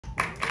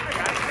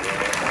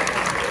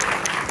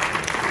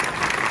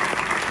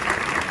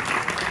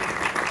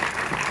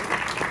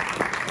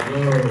I'm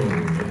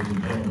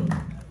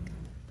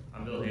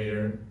Bill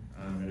Hader.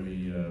 I'm going to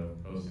be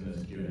hosting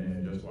this Q&A.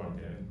 I just walked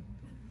in.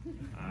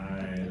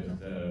 I just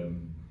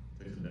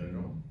fixed a dinner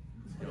roll.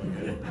 It's feeling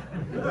good.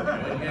 What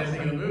do you guys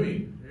think of the movie?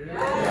 We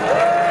have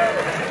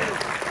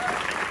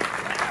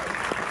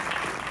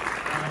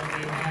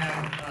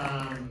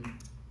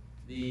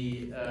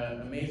the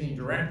amazing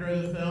director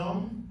of the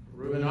film,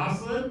 Ruben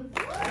Östlund.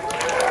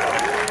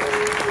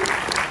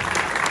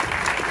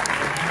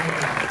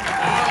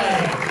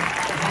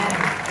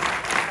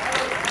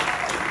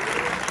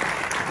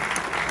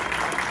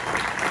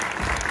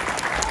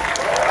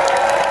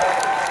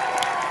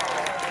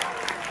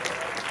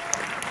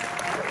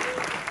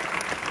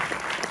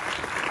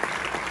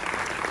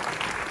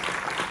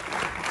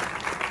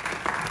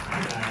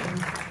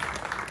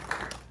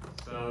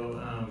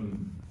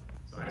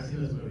 So I've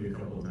seen this movie a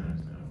couple of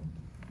times now,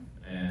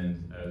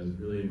 and I was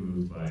really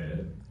moved by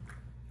it.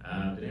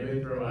 Did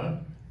anybody throw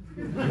up?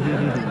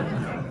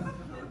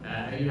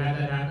 Have you had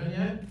that happen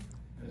yet?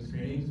 In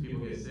screenings,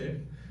 people get sick?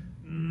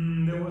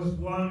 There was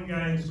one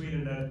guy in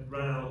Sweden that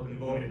ran out and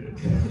vomited.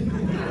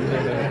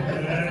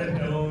 That's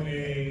the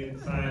only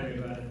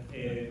time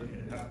it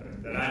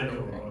happened that I know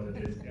about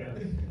this guy.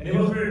 And he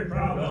was very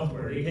proud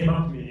afterward. He came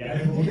up to me,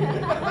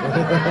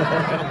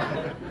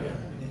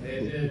 They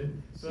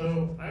did.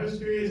 So I was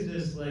curious,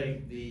 just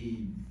like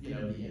the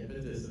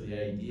impetus of the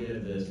idea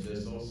of this.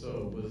 Just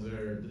also,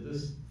 did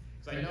this?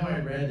 Because I know I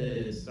read that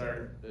it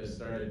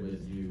started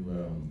with you,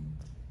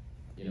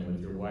 with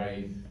your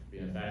wife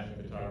being a fashion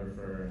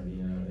photographer, and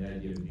the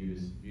idea of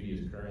beauty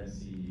as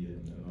currency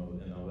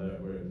and all that.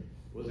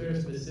 Was there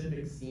a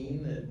specific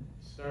scene that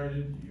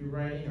started you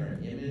writing, or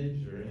an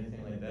image, or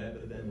anything like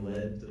that then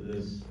led to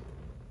this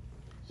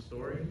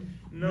story?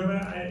 No,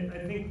 but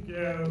I think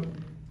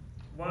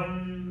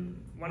one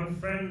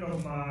friend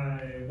of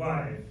my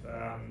wife,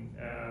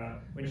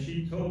 when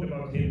she told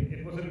about him,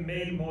 it was a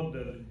male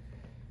model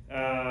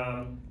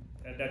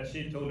that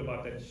she told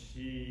about that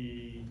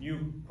she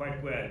knew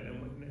quite well,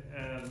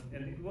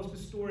 and it was the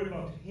story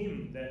about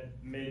him that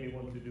made me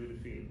want to do the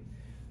film.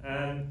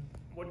 And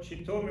what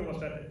she told me was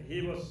that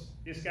he was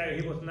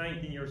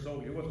 19 years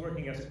old. He was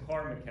working as a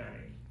car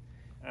mechanic,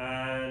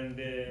 and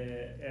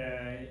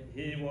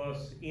he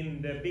was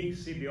in the big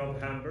city of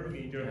Hamburg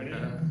in Germany,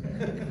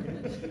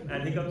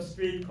 and he got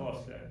street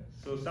cast there.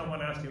 So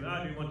someone asked him,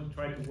 do you want to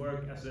try to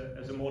work as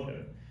a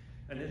model?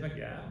 And he's like,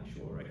 yeah,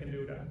 sure, I can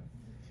do that.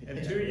 And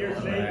 2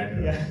 years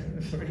later,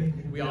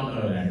 we all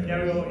know that.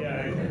 Yeah,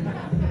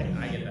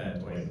 I get that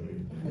twice a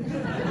week.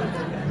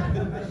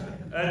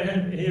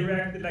 And he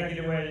reacted like in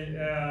a way,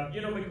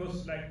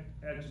 because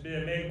to be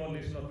a male model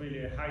is not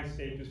really a high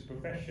status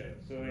profession.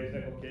 So he's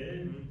like,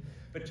 okay.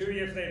 But 2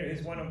 years later,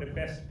 he's one of the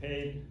best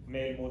paid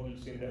male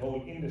models in the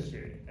whole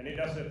industry. And he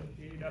does a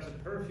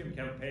perfume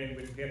campaign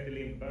with Peter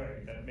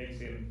Lindbergh that makes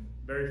him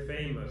very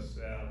famous.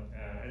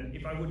 And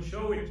if I would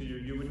show it to you,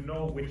 you would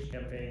know which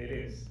campaign it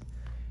is.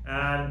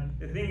 And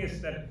the thing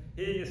is that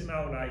he is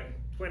now like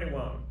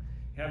 21.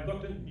 He has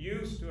gotten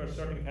used to a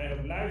certain kind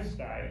of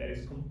lifestyle that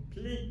is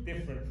completely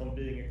different from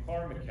being a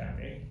car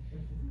mechanic.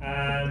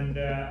 And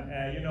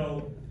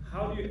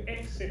how do you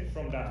exit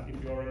from that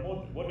if you're a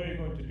model? What are you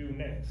going to do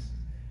next?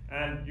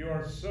 And you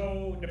are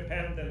so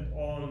dependent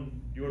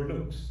on your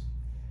looks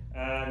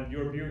and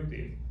your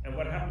beauty. And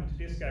what happened to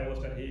this guy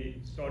was that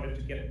he started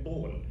to get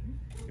bald.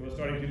 He was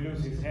starting to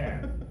lose his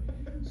hair.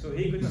 So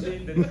he could see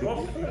the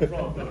drop in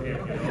front of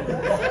him,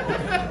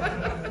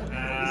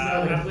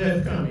 the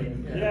cliff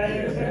coming. Yeah,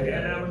 exactly.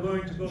 And I'm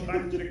going to go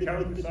back to the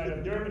countryside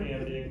of Germany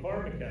and be a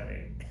car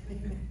mechanic.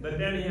 But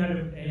then he had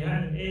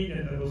an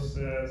agent that was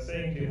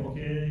saying to him,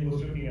 okay, he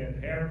was looking at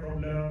the hair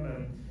problem,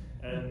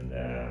 and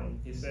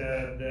he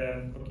said,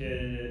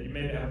 okay, you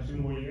maybe have 2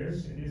 more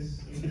years in this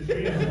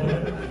industry.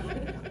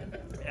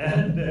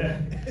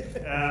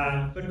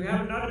 But we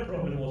have another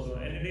problem also,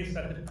 and it is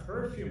that the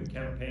perfume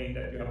campaign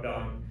that you have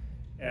done,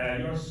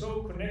 you are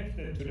so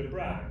connected to the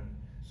brand,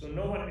 so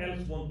no one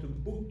else wants to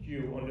book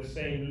you on the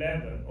same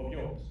level of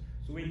jobs.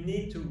 So we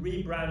need to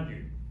rebrand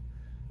you.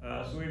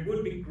 So it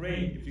would be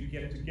great if you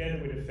get together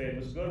with a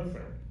famous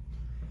girlfriend.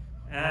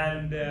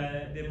 And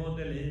the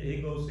model,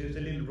 he goes, he's a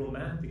little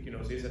romantic,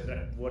 so he says,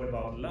 what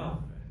about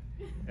love?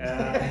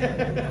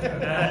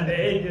 And the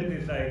agent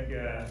is like,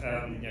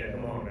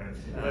 come on, man.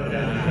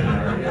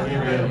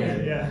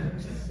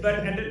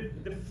 But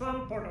the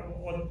fun part of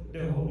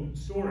the whole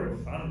story,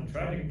 fun,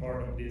 tragic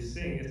part of this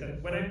thing is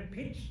that when I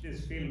pitched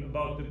this film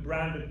about the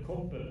branded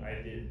couple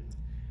I did,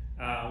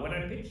 when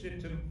I pitched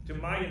it to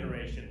my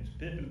generation,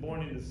 to people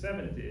born in the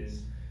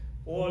 70s,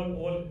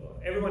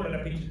 everyone that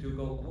I pitched it to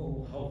go,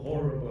 oh, how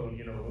horrible,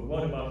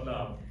 what about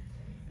love?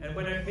 And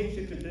when I pitch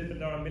it to people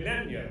that are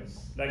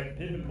millennials, like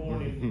people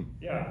born in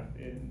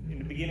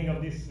the beginning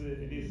of this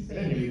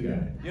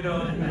millennium,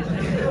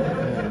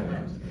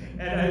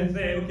 and I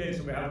say, okay,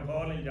 so we have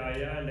Paul and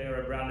Jaya, and they're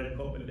a branded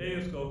couple. They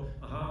just go,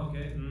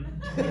 okay.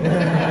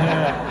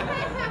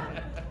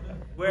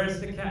 Where's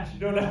the catch?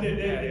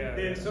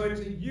 So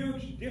it's a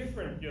huge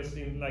difference just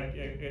in like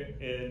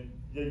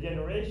the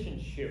generation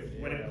shift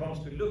when it comes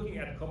to looking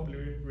at couple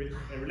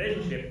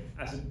relationship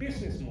as a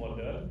business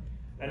model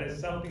and as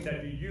something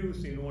that you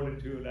use in order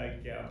to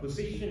like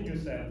position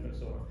yourself and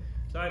so on.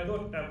 So I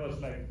thought that was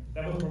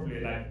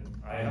probably like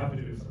I have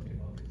to do something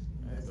about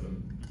this.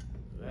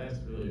 That's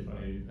really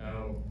funny.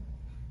 Now,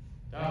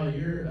 Dolly,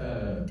 you're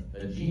a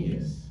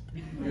genius.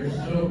 You're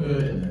so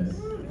good in this.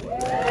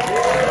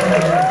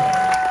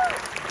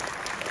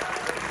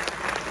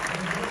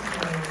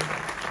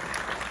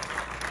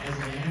 As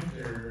an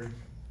actor,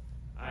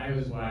 I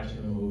was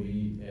watching the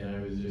movie and I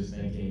was just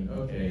thinking,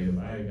 okay, if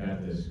I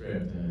got this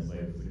script and it's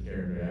like it's the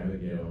character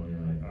Abigail, and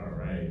you're like, all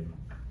right,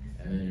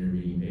 and then you're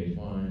reading page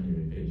 1, you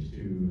read page 2,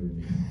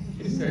 and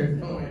you start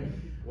going.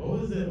 What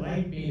was it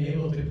like being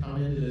able to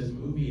come into this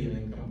movie and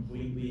then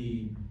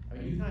completely? I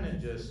mean, you kind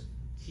of just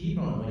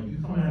T-bone, like you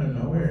come out of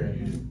nowhere and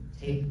you just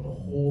take the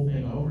whole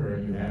thing over,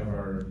 and you have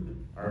our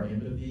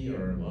empathy,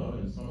 our love,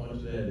 and so much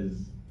of that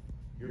is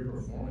your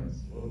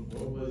performance.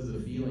 What was the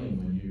feeling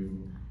when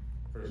you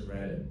first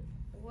read it?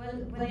 Well,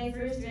 when I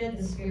first read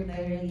the script,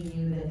 I already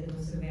knew that it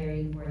was a very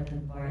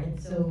important part.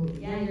 So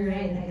yeah, you're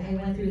right. I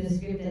went through the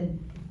script and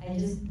I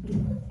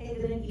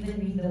didn't even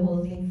read the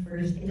whole thing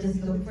first. I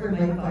just looked for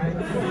my part.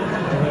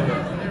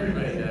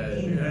 Everybody does.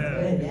 It's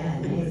good, yeah,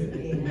 nice,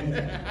 really nice.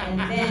 And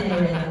then I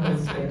read the whole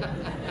script.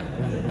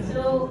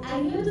 So I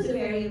knew it was a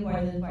very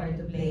important part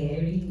to play. I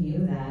really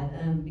knew that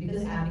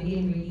because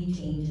Abigail really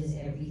changes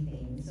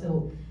everything.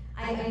 So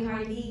I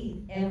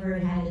hardly ever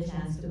had a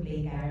chance to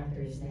play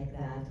characters like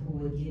that who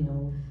would,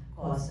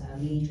 cause a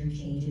major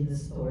change in the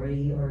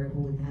story or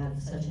who would have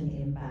such an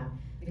impact.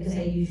 Because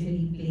I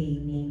usually play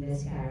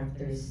nameless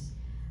characters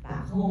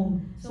back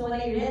home. So when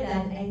I read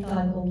that, I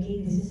thought,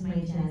 okay, this is my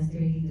chance to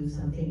really do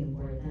something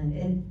important.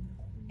 And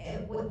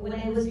when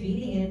I was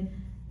reading it,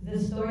 the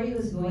story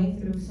was going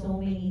through so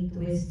many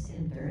twists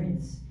and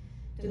turns.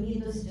 To me,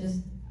 it was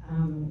just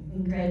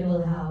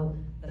incredible how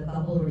the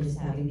couple were just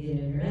having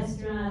dinner in a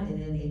restaurant,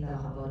 and then they talk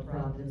about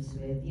problems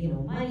with,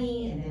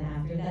 money, and then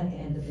after that they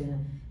end up in a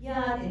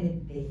yacht,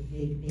 and they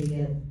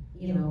get,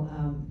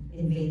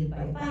 invaded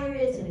by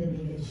pirates, and then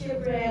they get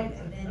shipwrecked,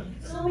 and then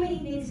so many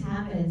things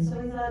happen. So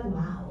I thought,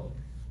 wow,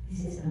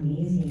 this is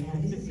amazing. Yeah,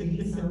 this is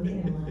really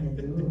something I want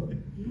to do.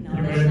 No,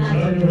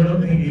 you were not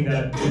thinking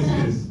that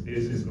this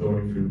is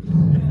going through.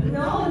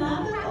 No,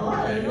 not at all.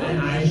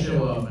 And I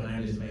show up and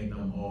I just make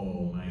them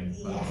whole.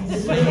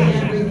 Just doing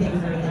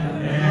everything for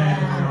them.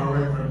 Yeah,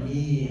 over for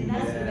me. And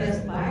that's the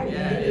best part.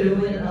 Yeah, You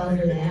do it all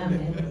for them.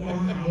 And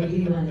yeah, I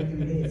really want to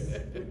do this.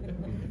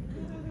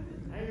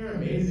 You're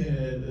amazing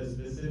at the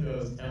specific. I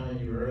was telling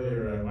you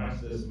earlier, I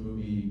watched this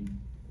movie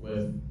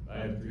I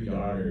have 3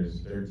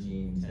 daughters,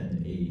 13,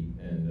 10, 8,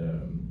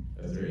 and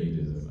that's their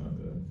ages, that's not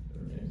their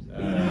names.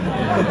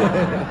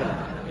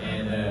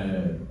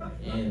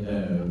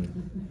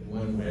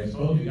 When I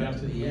told you got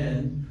to the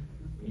end,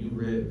 when you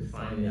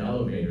find the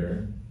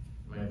elevator,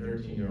 my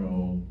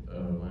 13-year-old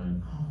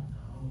went,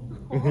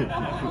 oh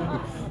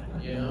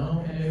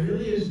no. And it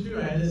really is true.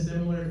 I had a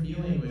similar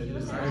feeling, which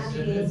is our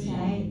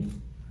sympathy.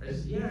 Our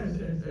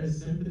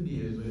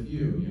sympathy is with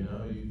you,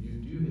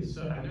 you do.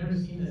 So I've never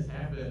seen this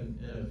happen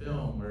in a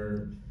film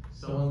where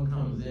someone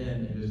comes in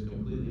and just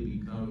completely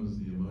becomes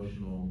the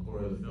emotional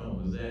core of the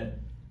film. Was that,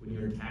 when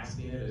you were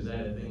casting it, is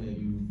that a thing that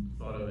you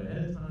thought of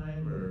ahead of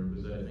time, or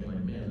was that a thing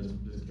like, man,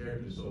 this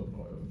character is so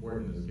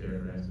important, this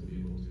actor has to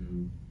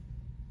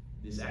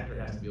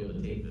be able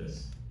to take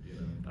this,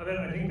 I mean,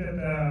 I think that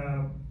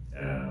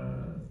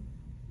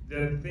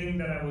the thing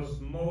that I was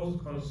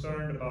most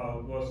concerned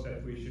about was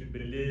that we should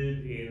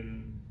believe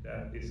in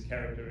that this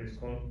character is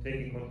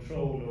taking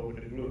control over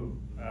the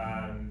group,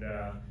 and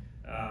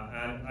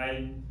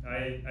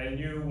I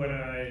knew when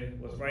I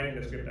was writing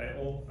the script, I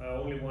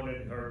only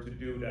wanted her to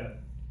do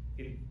that.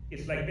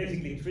 It's like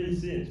basically 3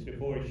 scenes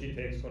before she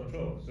takes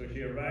control. So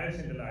she arrives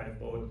in the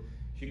lifeboat,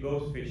 she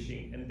goes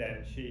fishing, and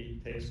then she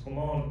takes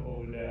command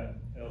over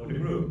the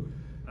group.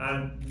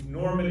 And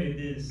normally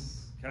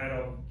these kind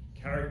of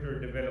character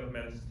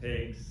developments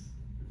takes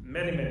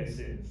many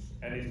scenes,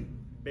 and it's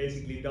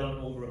basically done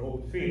over a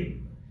whole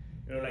film.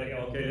 Like,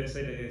 okay, let's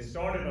say that it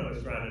started on a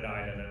stranded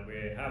island and we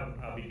have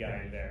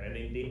Abigail there, and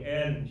in the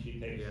end she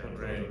takes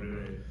control of the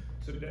group.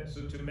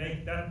 So to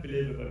make that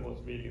believable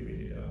was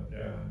really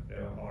the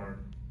hard,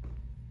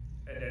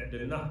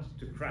 the nut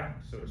to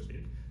crack, so to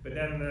speak. But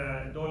then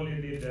Dolly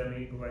did an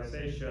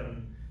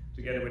improvisation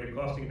together with the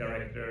casting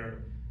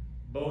director,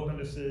 both on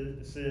the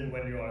scene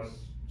when you are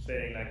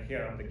saying like,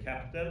 here I'm the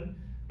captain,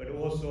 but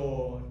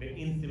also the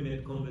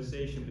intimate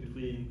conversation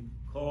between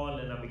Carl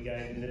and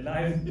Abigail in the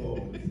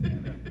lifeboat.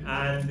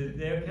 And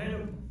they're kind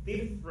of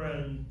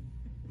different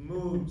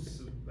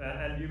moods,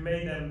 and you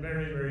made them in a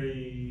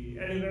very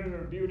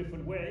beautiful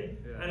way.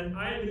 Yeah. And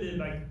I believe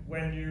like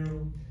when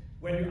you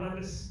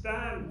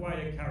understand why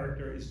a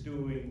character is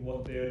doing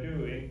what they are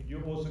doing,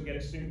 you also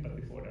get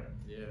sympathy for them.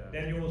 Yeah.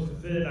 Then you also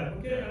feel like,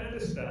 okay, I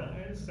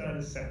understand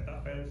the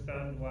setup, I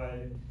understand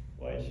why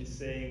she's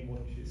saying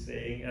what she's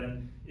saying,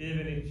 and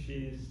even if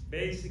she's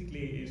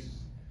basically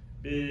is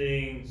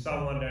being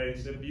someone that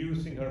is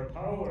abusing her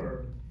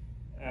power,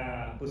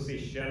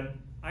 position,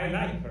 I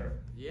like her.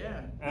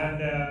 Yeah.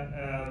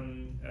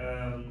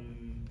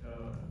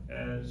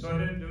 And so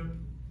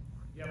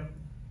yeah,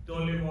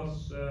 Dolly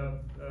was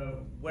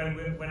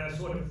when I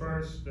saw the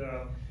first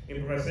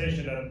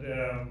improvisation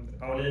that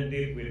Pauline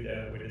did with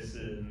the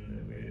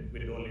scene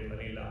with Dolly in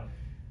Manila,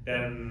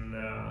 then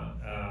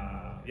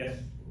yes,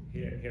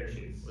 here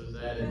she is. Was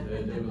that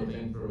a difficult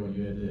thing for when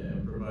you had to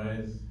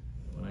improvise?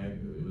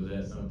 Was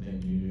that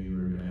something you knew you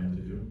were going to have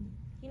to do?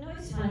 You know,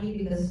 it's funny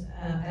because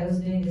I was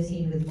doing the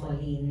scene with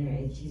Pauline,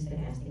 right? She's the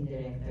casting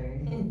director,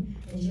 and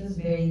she was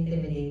very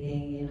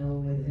intimidating, you know,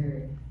 with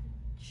her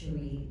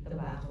chewy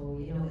tobacco.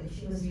 You know,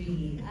 she was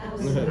really. I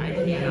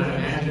cannot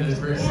imagine this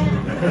person.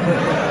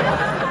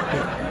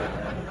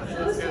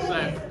 So it's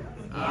like,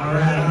 all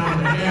right, I'm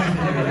the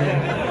casting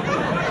director.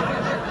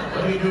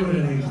 What are you doing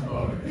in these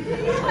photos?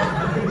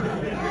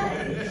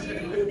 She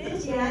really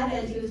did. She had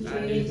that. She was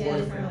chewy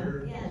just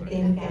from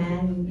tin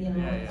can, you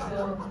know. So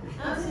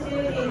I was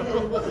intimidated.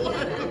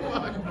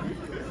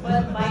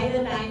 But by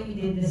the time we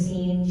did the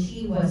scene,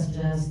 she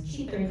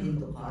turned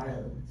into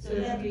Carl. So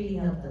that really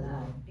helped a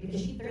lot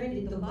because she turned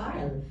into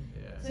Carl.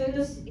 Yeah. So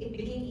it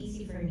became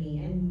easy for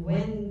me. And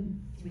when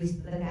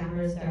the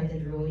camera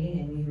started rolling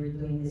and we were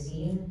doing the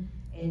scene,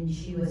 and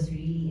she was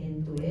really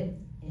into it,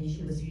 and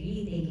she was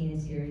really taking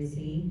it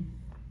seriously,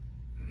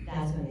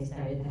 that's when I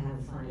started to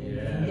have fun.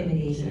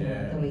 Intimidation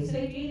along the way. So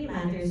it really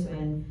matters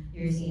when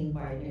your scene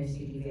partner is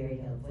really very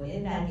helpful.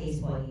 In that case,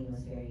 Pauline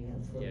was very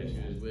helpful. Yeah,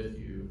 she was with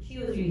you. She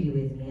was really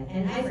with me,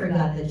 and I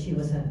forgot that she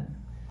was a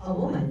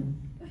woman.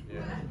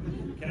 Yeah.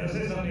 Can I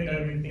say something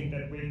that we think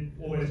that we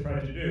always try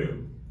to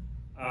do?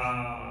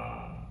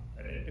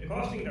 The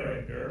casting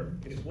director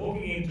is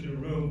walking into the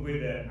room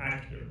with the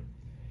actor,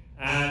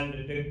 and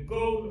the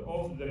goal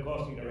of the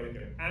casting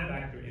director and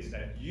actor is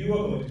that you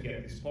are going to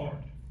get this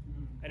part.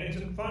 And it's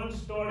a fun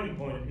starting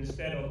point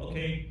instead of,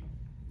 okay,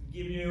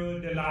 give you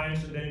the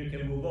lines and then you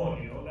can move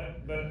on, you know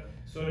that. But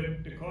so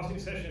the casting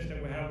sessions that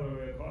we have where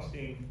we're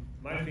casting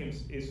my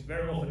films is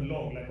very often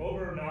long, like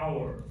over an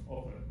hour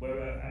often, where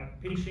we're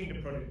pitching the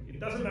project. It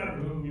doesn't matter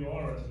who you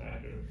are as an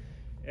actor.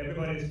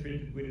 Everybody is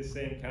treated with the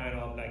same kind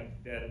of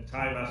like the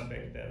time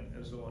aspect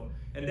and so on.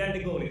 And then the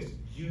goal is,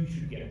 you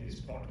should get this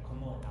part,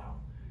 come on now.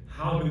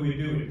 How do we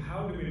do it?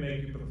 How do we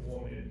make you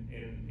perform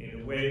in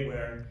a way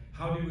where,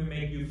 how do we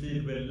make you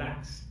feel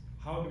relaxed?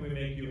 How do we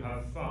make you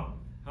have fun?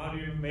 How do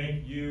you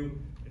make you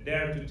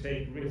dare to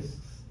take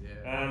risks?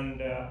 Yeah.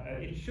 And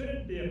it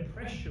shouldn't be a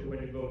pressure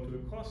when you go to a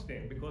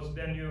casting, because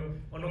then you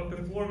are not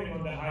performing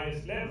on the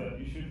highest level.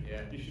 You should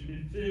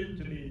feel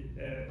to be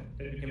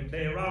that you can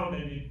play around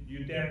and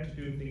you dare to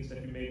do things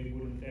that you maybe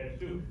wouldn't dare to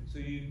do. So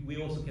we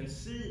also can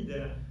see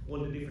all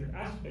the different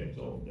aspects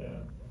of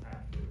the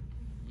actor.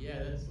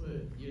 Yeah, that's what.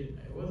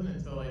 It wasn't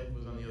until I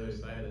was on the other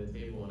side of the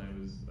table and I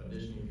was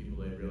auditioning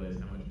people that I realized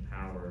how much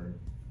power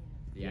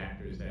the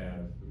actors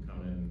have who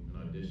come in and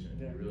audition.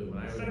 Yeah. Really,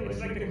 It's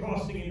like the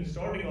casting in the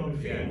starting of the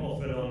film,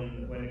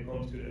 often when it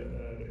comes to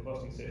the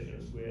casting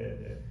sessions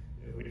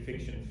with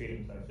fiction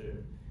films. I feel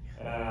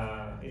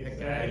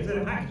it's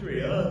a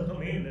factory.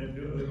 Come in and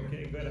do it.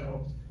 Okay, good.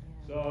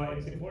 So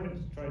it's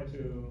important to try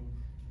to.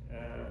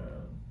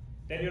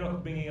 Then you're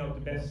not bringing out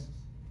the best.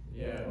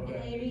 Yeah. And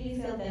I really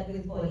felt that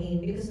with Pauline,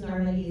 because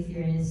normally if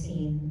you're in a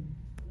scene,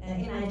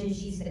 imagine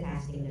she's the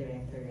casting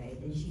director, right?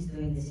 And she's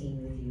doing the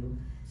scene with you.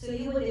 So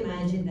you would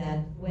imagine that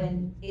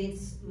when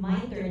it's my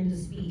turn to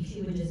speak,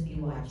 she would just be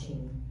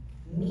watching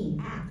me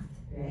act,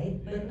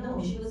 right? But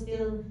no, she was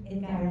still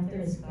in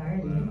character as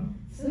Carl. Wow.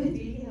 So it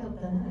really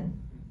helped a lot.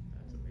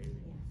 That's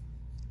amazing.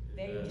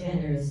 Yeah. Very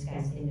generous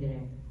casting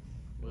director.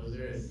 Was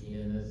there a scene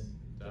in this?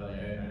 Dolly,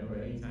 I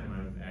know anytime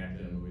I've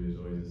acted in a movie, there's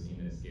always a scene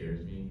that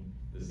scares me.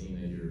 The scene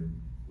that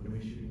when are we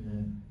shooting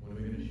that? When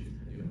are we going to shoot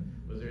that?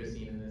 Was there a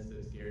scene in this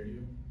that scared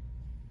you?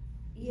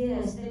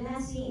 Yes, the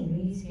last scene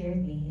really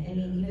scared me. I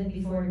mean, even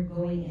before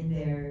going in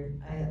there,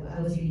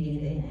 I was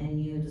reading it and I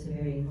knew it was a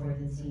very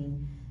important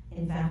scene.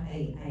 In fact,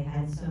 I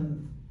had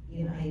some,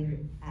 I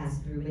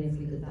asked Ruben if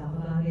we could talk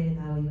about it,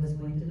 how he was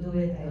going to do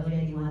it. I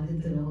already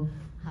wanted to know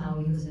how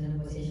he was going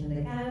to position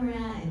the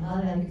camera and all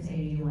that, because I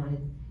really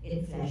wanted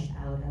it fleshed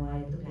out. I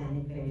wanted to plan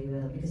it very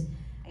well because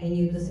I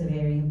knew it was a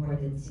very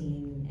important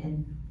scene.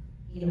 And,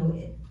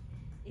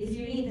 if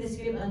you read the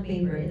script on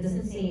paper, it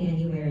doesn't say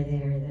anywhere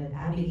there that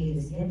Abigail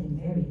is getting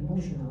very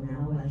emotional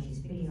now while she's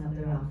picking up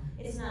the rock.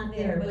 It's not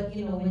there, but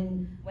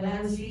when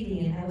I was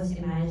reading it, I was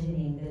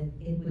imagining that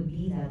it would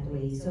be that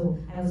way. So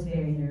I was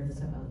very nervous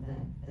about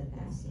that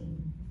last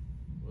scene.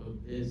 Well,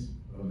 it's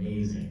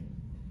amazing.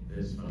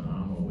 It's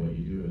phenomenal what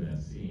you do in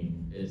that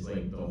scene. It's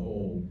like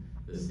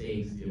the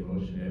stakes, the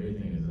emotion,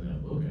 everything is in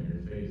that look on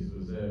your face.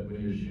 Was that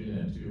when you're shooting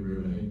that too,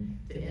 Ruben? I mean,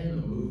 to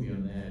end the movie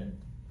on that,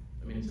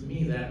 to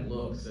me that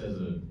look says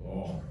it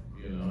all,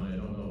 and I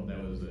don't know if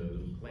that was a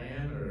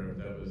plan or if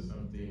that was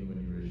something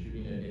when you were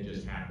shooting it, it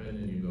just happened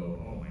and you go,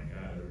 oh my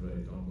God,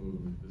 everybody don't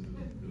move, this is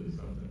really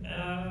something.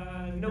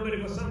 No, but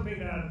it was something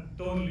that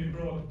totally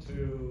brought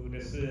to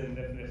the scene,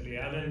 definitely.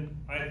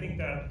 I think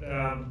that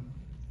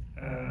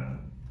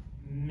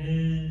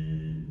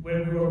when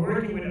we were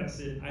working with that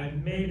scene, I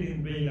maybe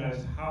didn't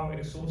realize how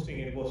exhausting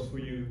it was for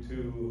you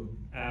to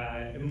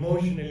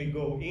emotionally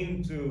go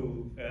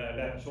into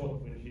that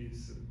shot when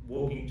she's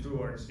walking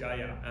towards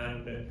Yaya,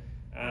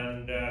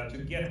 and to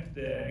get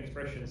the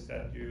expressions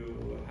that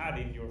you had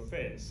in your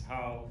face,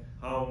 how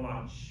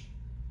much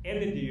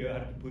energy you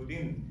had to put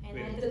in. And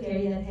I had to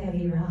carry that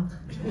heavy rock.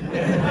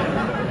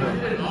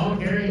 All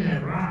carrying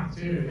that rock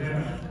too.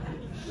 Yeah.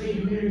 Wait,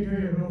 you made her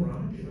carry a real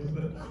rock?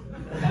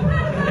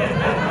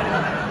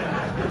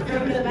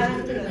 From the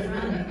back to the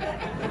front.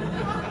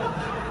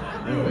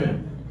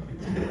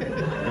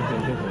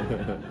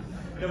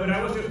 No, but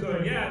I was just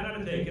going, yeah,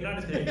 another take,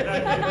 great,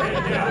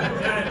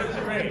 yeah, it looks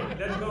great,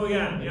 let's go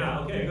again, yeah,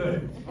 okay,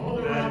 good. Hold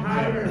it on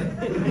higher.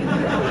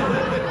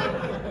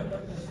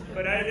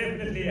 But I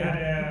definitely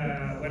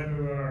had, when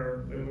we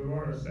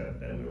were on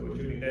set and we were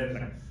shooting there,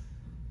 like,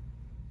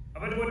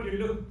 but what you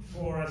look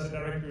for as a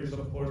director is,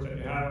 of course, that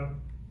you have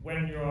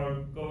when you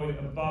are going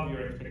above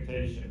your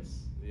expectations.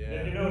 Yeah.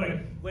 And you know,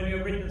 like, when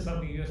you've written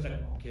something, you're just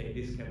like, okay,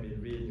 this can be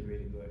really,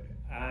 really good.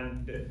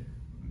 And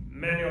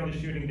many of the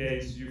shooting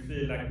days, you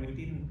feel like we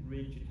didn't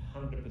reach it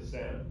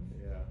 100%.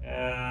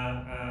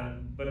 Yeah.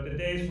 But the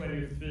days when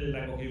you feel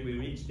like, okay, we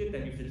reached it,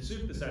 and you feel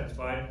super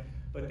satisfied.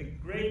 But the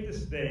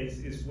greatest days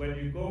is when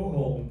you go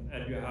home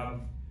and you have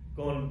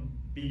gone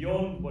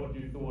beyond what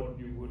you thought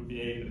you would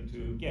be able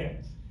to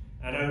get.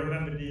 And I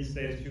remember these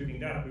days shooting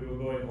that, we were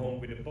going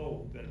home with a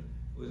boat, and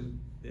it was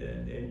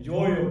the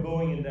joy of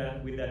going in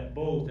that with that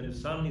boat, and the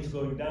sun is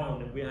going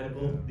down, and we had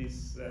got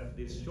this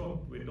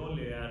shot with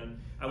Dolly, and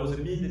I was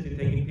immediately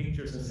taking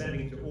pictures and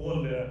sending to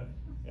all the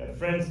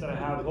friends that I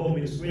have home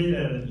in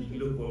Sweden, and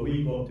look where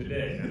we got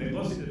today. And it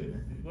was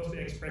the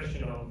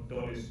expression of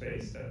Dolly's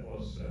face that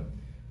was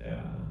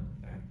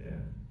back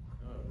there.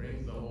 Oh, it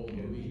brings the whole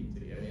movie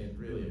together. I mean, it's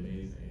really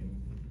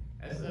amazing.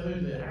 That's the other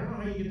thing. I don't know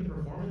how you get the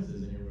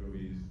performances in your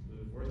movies.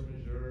 The Force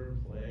Majeure,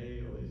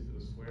 Play, all these, the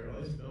Square,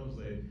 all these films.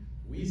 Like,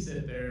 we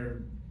sit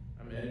there.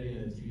 I'm editing a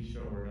TV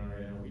show we're on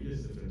right now. We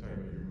just sit there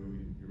talking about your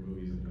movies,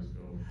 and just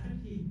go, how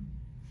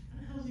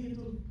the hell does he get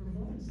those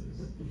performances?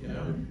 You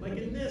know, like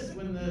in this,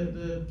 when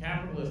the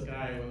capitalist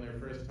guy, when they're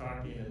first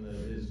talking, and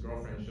his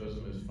girlfriend shows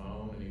him his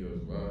phone, and he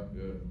goes, "What?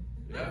 Good."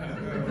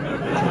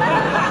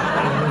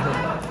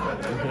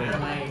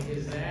 I'm like,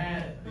 is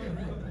that?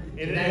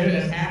 Did that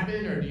just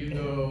happen, or do you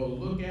go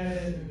look at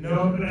it?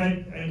 No, but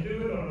I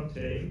do a lot of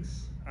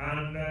takes,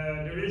 and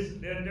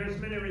there's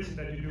many reasons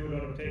that you do a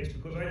lot of takes,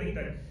 because I think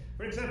that,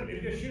 for example,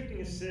 if you're shooting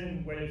a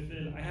scene where you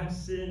feel I have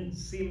seen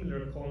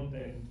similar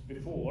content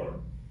before,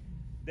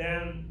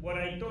 then what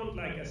I don't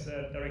like as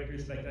a director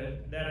is like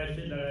that I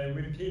feel that I'm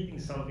repeating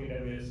something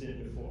that we have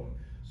seen before.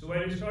 So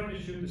when you start to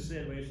shoot a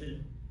scene where you feel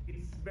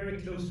it's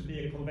very close to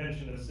be a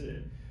conventional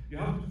scene, you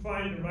have to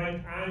find the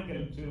right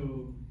angle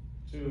to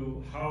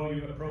how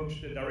you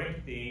approach the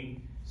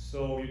directing,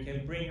 so you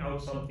can bring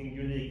out something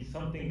unique,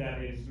 something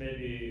that is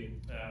maybe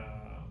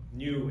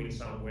new in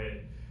some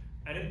way.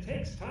 And it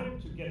takes time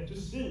to get to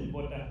see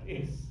what that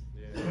is.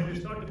 Yeah. So when you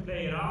start to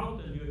play it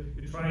out and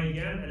you try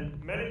again,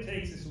 and many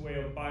takes is a way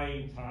of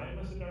buying time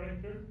as a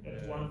director.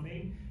 That's one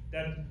thing.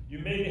 That you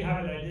maybe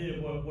have an idea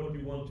of what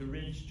you want to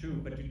reach to,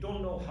 but you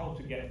don't know how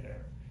to get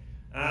there.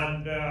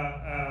 And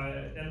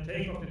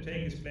take after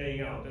take is playing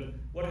out. And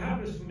what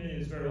happens for me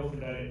is very often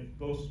that it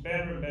goes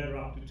better and better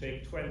up to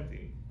take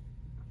 20.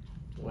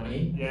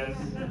 20? Yes.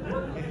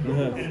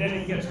 And then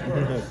it gets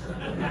worse.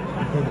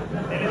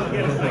 Then it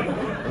gets like,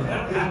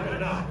 that happened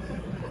now.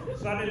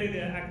 Suddenly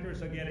the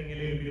actors are getting a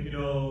little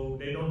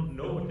bit, they don't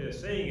know what they're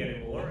saying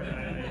anymore.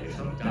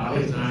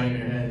 Dolly's not in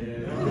your head,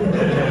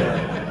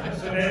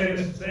 So they're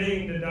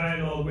saying the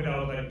dialogue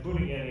without like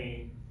putting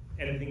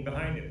anything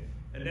behind it.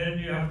 And then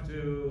you have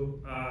to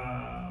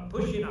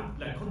push it up,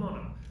 like, come on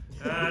now.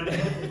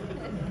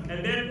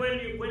 And then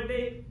when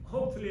they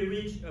hopefully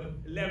reach a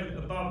level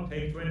above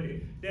take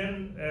 20,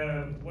 then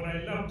what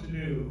I love to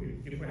do,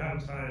 if we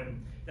have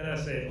time, then I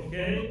say,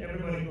 okay,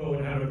 everybody go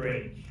and have a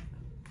break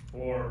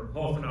for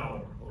half an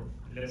hour, or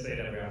let's say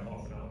that we have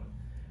half an hour.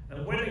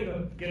 And when they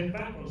get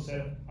back on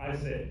set, I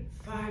say,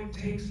 5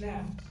 takes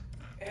left.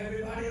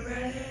 Everybody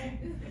ready?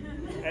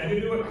 And you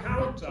do a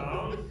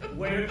countdown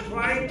where you're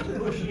trying to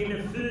push in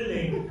a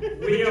feeling.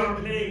 We are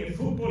playing a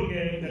football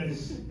game that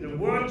is the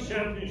World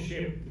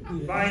Championship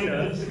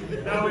finals.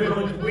 Now we're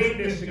going to win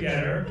this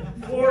together.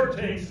 4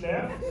 takes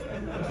left,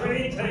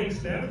 3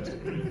 takes left.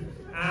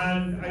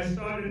 And I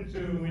started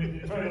to, with the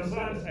Eternal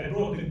Silence, I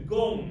brought the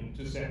gong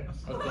to set.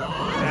 A gong?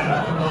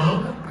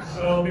 Yeah.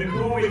 So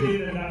before we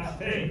did the last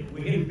take,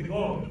 we hit the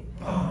gong.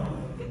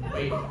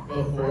 Wait,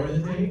 before the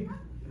take?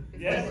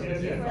 Yes.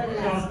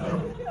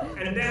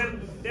 And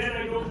then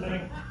I don't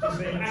like to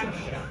say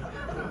action.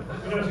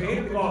 So you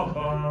hit the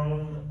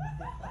gong,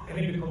 and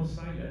it becomes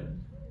silent.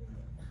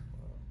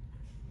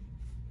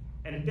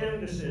 And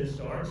then the scene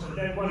starts, and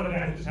then one of the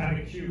actors had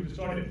a cue to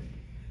start it.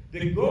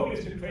 The goal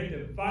is to create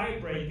a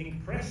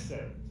vibrating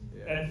present,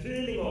 a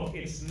feeling of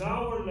it's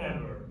now or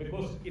never.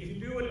 Because if you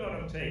do a lot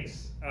of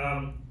takes,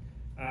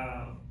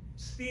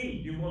 still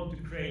you want to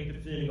create the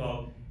feeling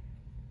of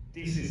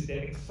this is the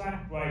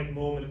exact right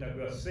moment that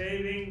we are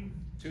saving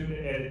to the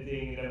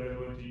editing that we're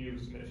going to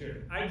use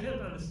material. I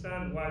can't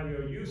understand why we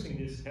are using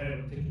this kind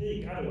of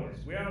technique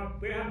otherwise. We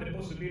have the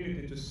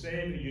possibility to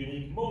save a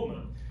unique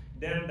moment.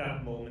 Then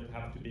that moment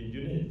have to be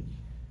unique.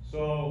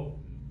 So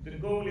the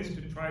goal is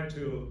to try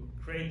to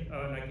create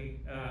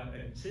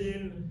a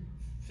team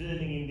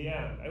feeling in the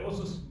end. I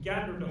also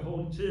gathered the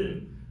whole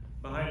team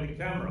behind the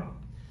camera.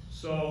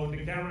 So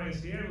the camera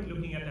is here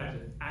looking at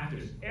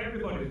actors.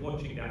 Everybody is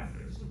watching the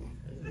actors.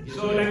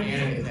 So like,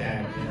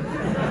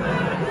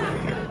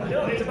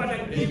 no, it's about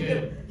like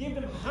give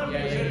them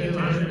 100%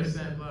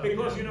 attention.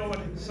 Because you know what?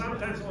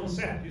 Sometimes on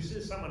set you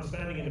see someone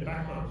standing in the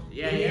background.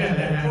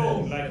 That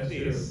phone like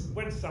this.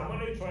 When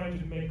someone is trying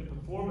to make the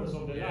performance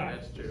of the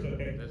life. That's true.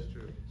 Okay. That's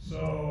true.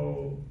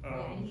 So.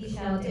 And he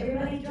shouts,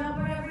 "Everybody, drop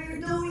whatever you're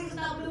doing.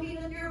 Stop looking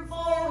at your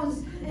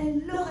phones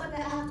and look at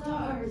the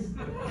actors."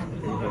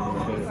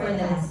 For the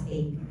last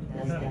take,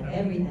 that's that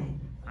every time.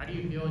 How do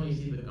you feel when you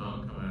see the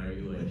gong come out? Are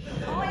you like?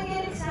 Oh, I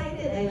get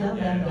excited. I love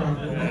that gong.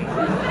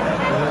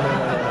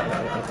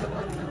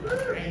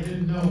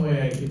 There's no way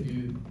I could do.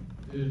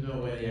 There's no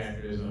way the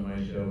actors on my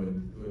show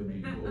would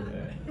be cool with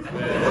that.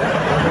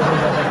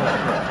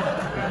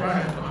 I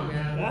brought a gong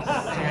out.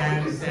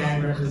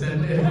 Sad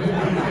representative.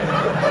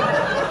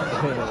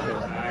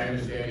 I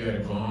understand you had a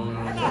gong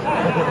on.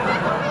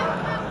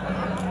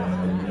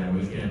 Yeah,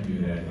 we can't do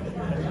that.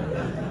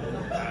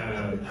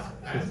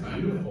 That's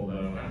beautiful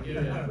though. I'm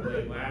getting up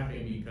like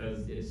laughing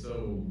because it's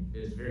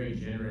very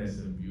generous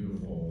and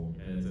beautiful,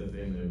 and it's a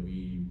thing that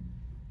we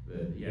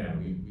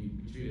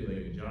treat it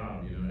like a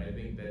job, you know. I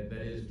think that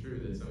is true,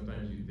 that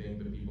sometimes you think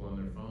the people on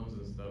their phones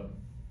and stuff,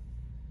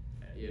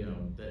 you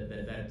know,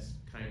 that's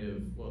kind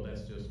of, well,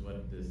 that's just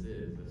what this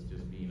is, that's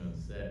just being on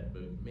set,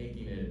 but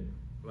making it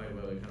like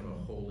kind of a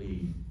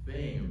holy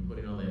thing and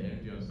putting all that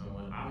energy on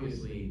someone,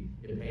 obviously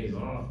it pays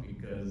off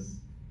because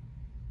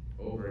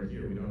over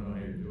here we don't know how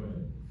you're doing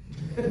it.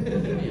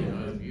 You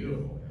know, it's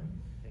beautiful.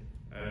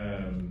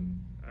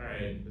 All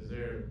right, is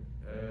there,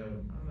 I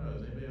don't know,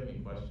 does anybody have any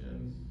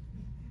questions?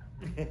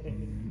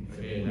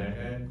 Okay, that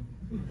guy?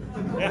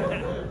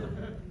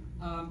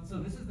 So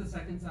this is the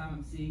second time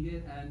I'm seeing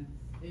it, and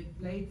it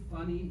played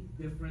funny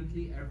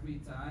differently every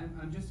time.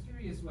 I'm just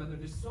curious whether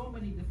there's so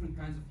many different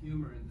kinds of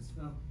humor in this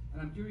film,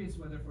 and I'm curious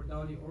whether for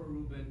Dolly or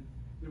Ruben,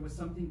 there was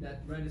something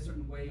that read a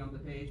certain way on the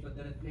page, but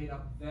then it played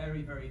out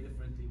very, very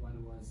differently when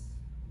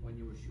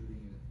you were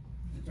shooting it,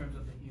 in terms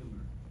of the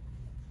humor.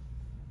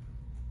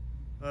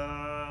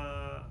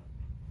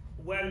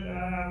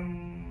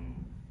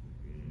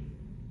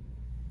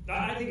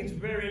 I think it's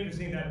very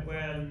interesting that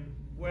when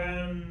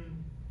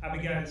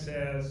Abigail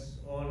says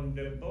on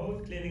the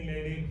boat, cleaning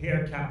lady,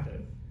 here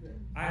captain.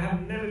 I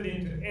have never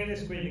been to any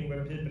screening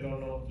where people are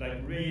not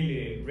like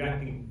really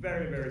reacting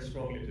very, very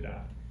strongly to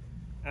that.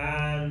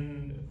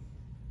 And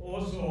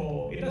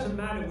also, it doesn't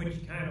matter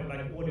which kind of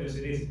like audience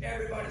it is.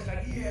 Everybody's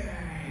like, yeah.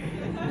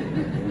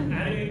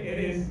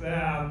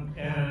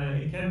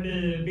 And it can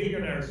be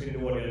billionaires in the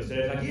audience.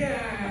 They're like,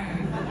 yeah.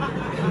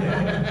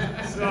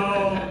 So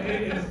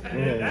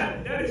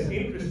that is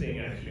interesting,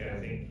 actually, I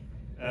think.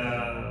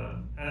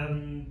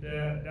 And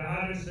the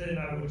other scene,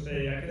 I would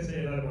say, I can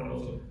say another one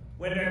also.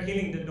 When they're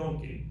killing the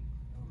donkey.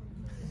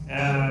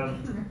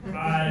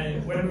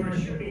 When we were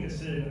shooting the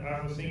scene,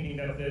 I was thinking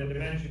that the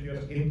men should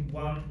just hit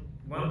one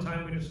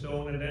time with a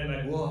stone and then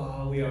like,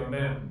 whoa, we are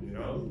men, you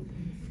know.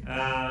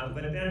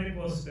 But then it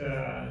was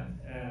the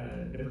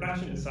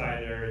production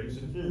designer,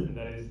 Josephine,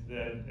 that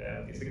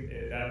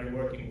I've been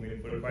working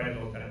with for quite a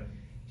long time.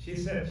 She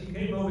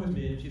came over to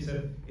me and she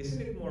said, isn't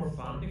it more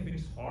fun if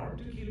it's hard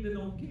to kill the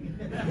donkey?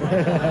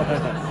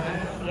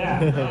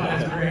 Yeah,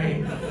 that's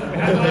great.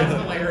 That's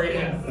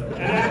hilarious. We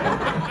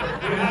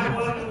had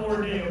one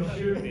more day of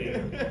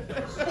shooting.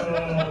 So I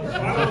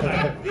was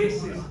like,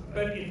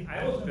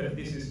 I also felt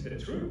this is the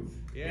truth.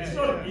 Yeah, it's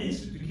not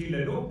easy to kill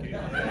a donkey.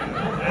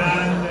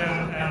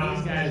 And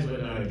these guys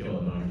would not kill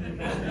a donkey.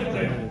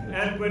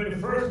 And when the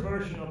first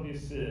version of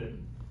this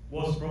scene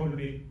was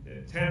probably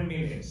 10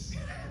 minutes,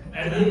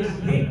 and he was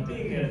hitting and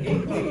hitting and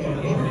hitting,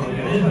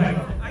 and he's like,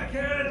 I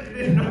can't,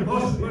 it's not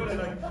possible.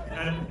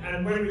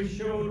 And when we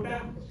showed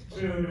that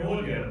to the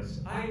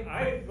audience,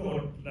 I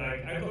thought,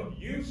 like, I got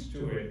used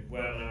to it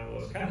when I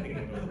was cutting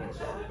it, of course.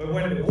 But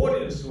when the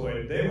audience saw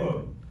it, they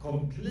were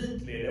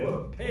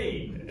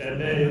paid,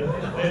 and they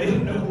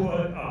didn't know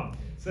what up.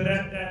 So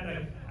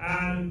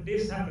and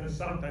this happens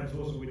sometimes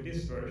also with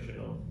this version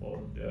of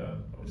the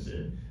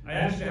scene. I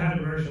actually had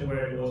a version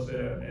where it was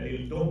a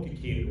little donkey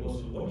kid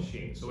also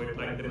watching, so it's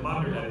like the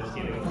mother that is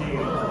killing a kid, and then you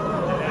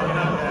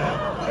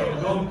have a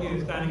donkey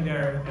standing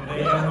there, and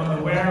they are not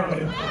aware of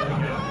it.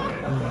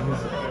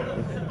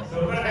 So,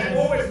 but I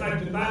always like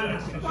to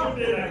balance it. It should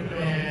be like,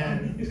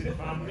 is it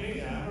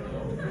funny? I don't know.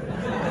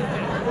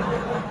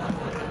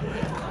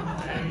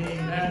 I mean,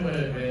 that would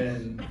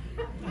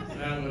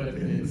have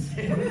been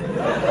insane. I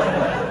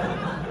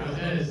was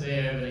going to say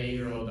I have an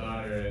 8-year-old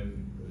daughter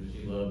and she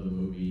loved the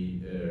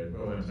movie.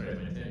 I'm sorry,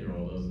 my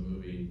 10-year-old loves the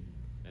movie.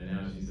 And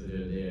now she said the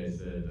other day, I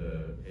said,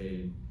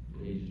 hey,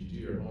 did you do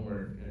your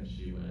homework? work, and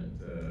she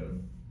went,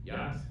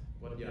 yacht?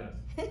 What yacht?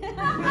 So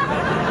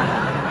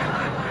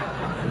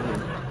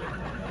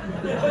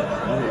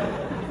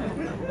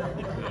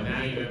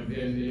now you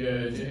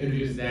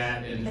introduce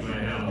that into my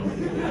house.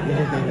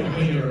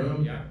 Clean your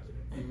room, yacht.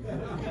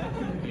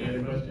 Any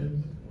other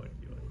questions?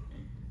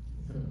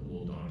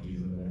 Little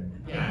donkeys in there.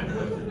 Yeah.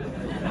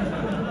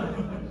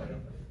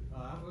 I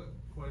have a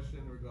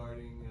question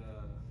regarding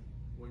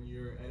when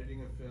you're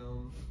editing a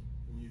film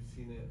and you've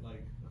seen it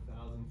like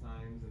 1,000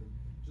 times, and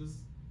just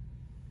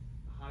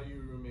how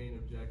you remain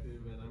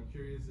objective. And I'm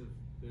curious if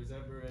there's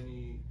ever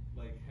any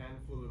like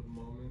handful of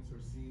moments or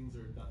scenes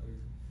or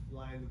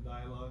lines of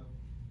dialogue,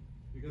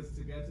 because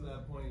to get to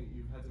that point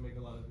you've had to make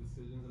a lot of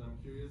decisions, and I'm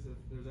curious if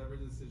there's ever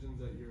decisions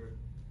that you're,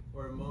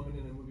 or a moment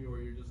in a movie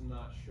where you're just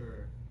not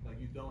sure, like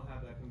you don't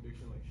have that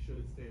conviction, like should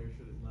it stay or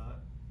should it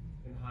not,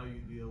 and how you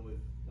deal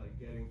with like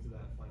getting to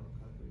that final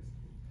cut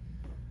basically.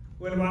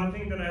 Well, one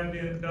thing that I've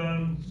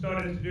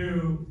started to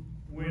do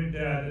with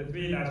the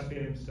 3 last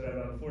films that I've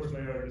done, Force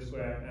Majeure, The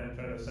Square, and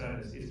Trial of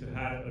Sadness, is to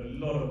have a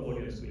lot of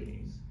audience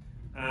screenings.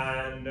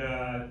 And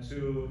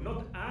to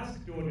not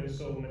ask the audience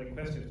so many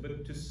questions,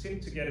 but to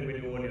sit together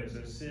with the audience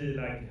and see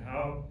like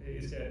how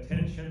is their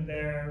attention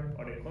there,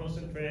 are they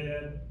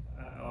concentrated,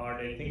 are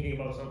they thinking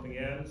about something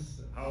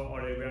else, how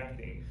are they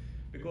reacting?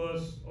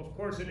 Because of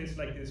course it is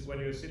like this when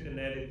you sit and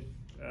edit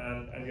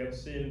and you have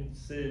seen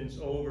scenes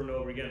over and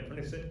over again.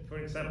 For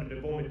example, the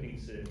vomiting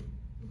scene.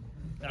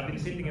 I've been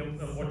sitting and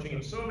watching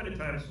it so many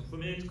times, so for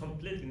me it's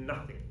completely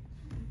nothing.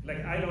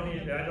 Like I don't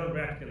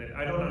react in it.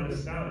 I don't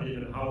understand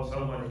even how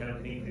someone can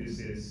think this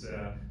is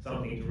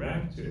something to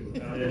react to.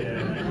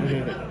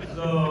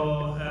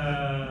 So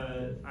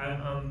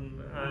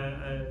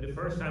the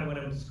first time when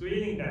I'm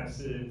screening that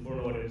scene for an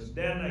audience,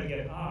 then I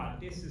get,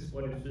 this is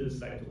what it feels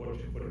like to watch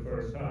it for the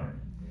first time.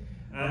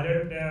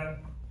 And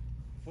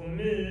for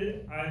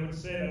me, I would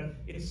say that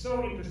it's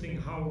so interesting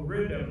how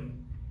rhythm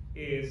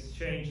is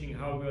changing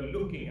how we're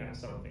looking at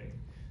something.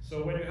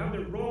 So when you have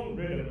the wrong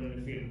rhythm in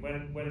the film,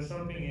 when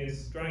something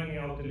is dragging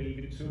out a little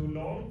bit too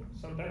long,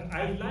 sometimes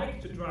I like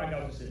to drag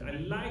out the scene, I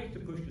like to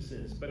push the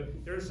scenes,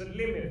 but there's a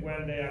limit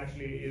when they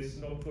actually is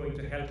not going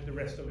to help the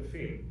rest of the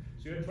film.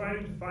 So you're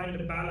trying to find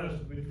a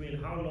balance between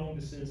how long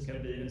the scenes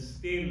can be and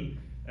still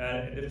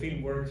the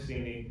film works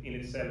in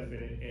itself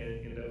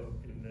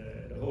in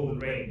the whole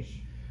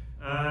range.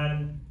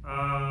 And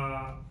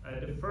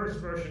the first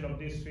version of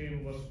this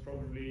film was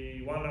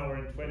probably 1 hour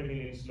and 20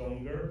 minutes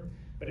longer.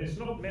 But it's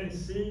not many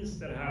scenes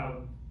that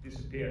have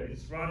disappeared.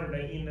 It's rather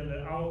the in and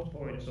the out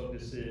points of the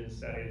scenes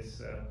that is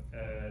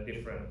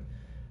different.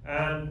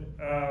 And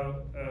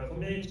for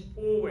me, it's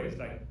always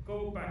like,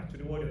 go back to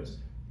the audience.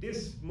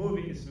 This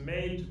movie is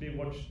made to be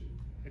watched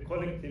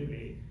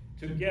collectively,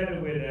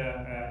 together with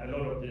a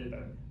lot of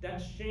people.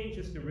 That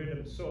changes the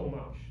rhythm so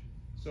much.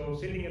 So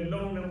sitting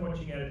alone and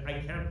watching it,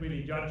 I can't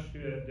really judge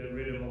the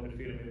rhythm of the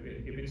film,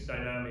 if it's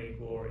dynamic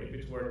or if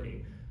it's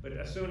working. But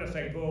as soon as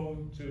I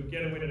go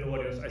together with an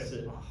audience, I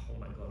say, oh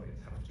my God, I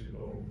have to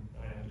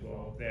go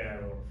out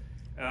there.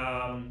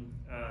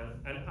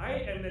 And I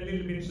am a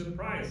little bit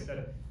surprised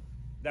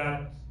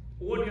that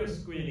audience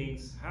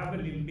screenings have a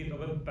little bit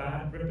of a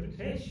bad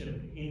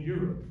reputation in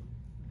Europe.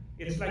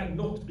 It's like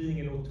not being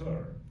an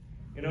auteur.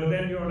 You know,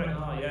 then you're like,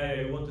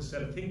 you want to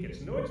sell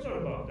tickets. No, it's not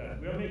about that.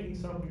 We are making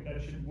something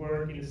that should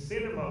work in a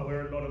cinema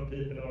where a lot of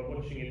people are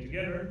watching it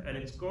together, and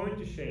it's going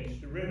to change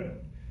the rhythm.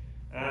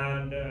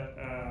 And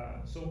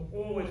so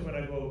always when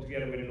I go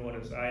together with an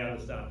audience, I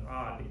understand,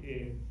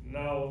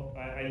 now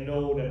I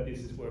know that this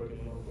is working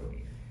or not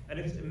working. And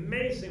it's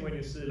amazing when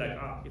you see like,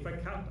 if I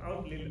cut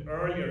out a little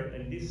earlier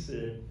in this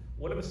scene,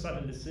 all of a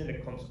sudden the scene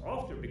that comes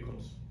after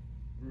works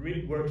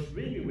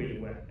really, really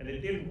well. And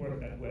it didn't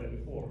work that well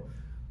before.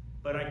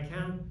 But I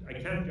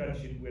can't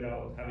judge it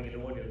without having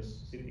an audience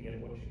sitting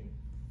and watching it.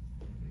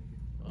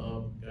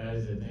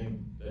 Guys, I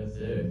think that's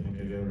it. I think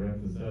I gotta wrap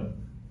this up.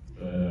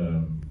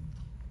 But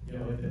yeah,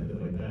 I like to end it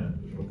like that.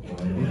 It was real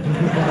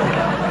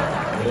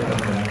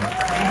quiet.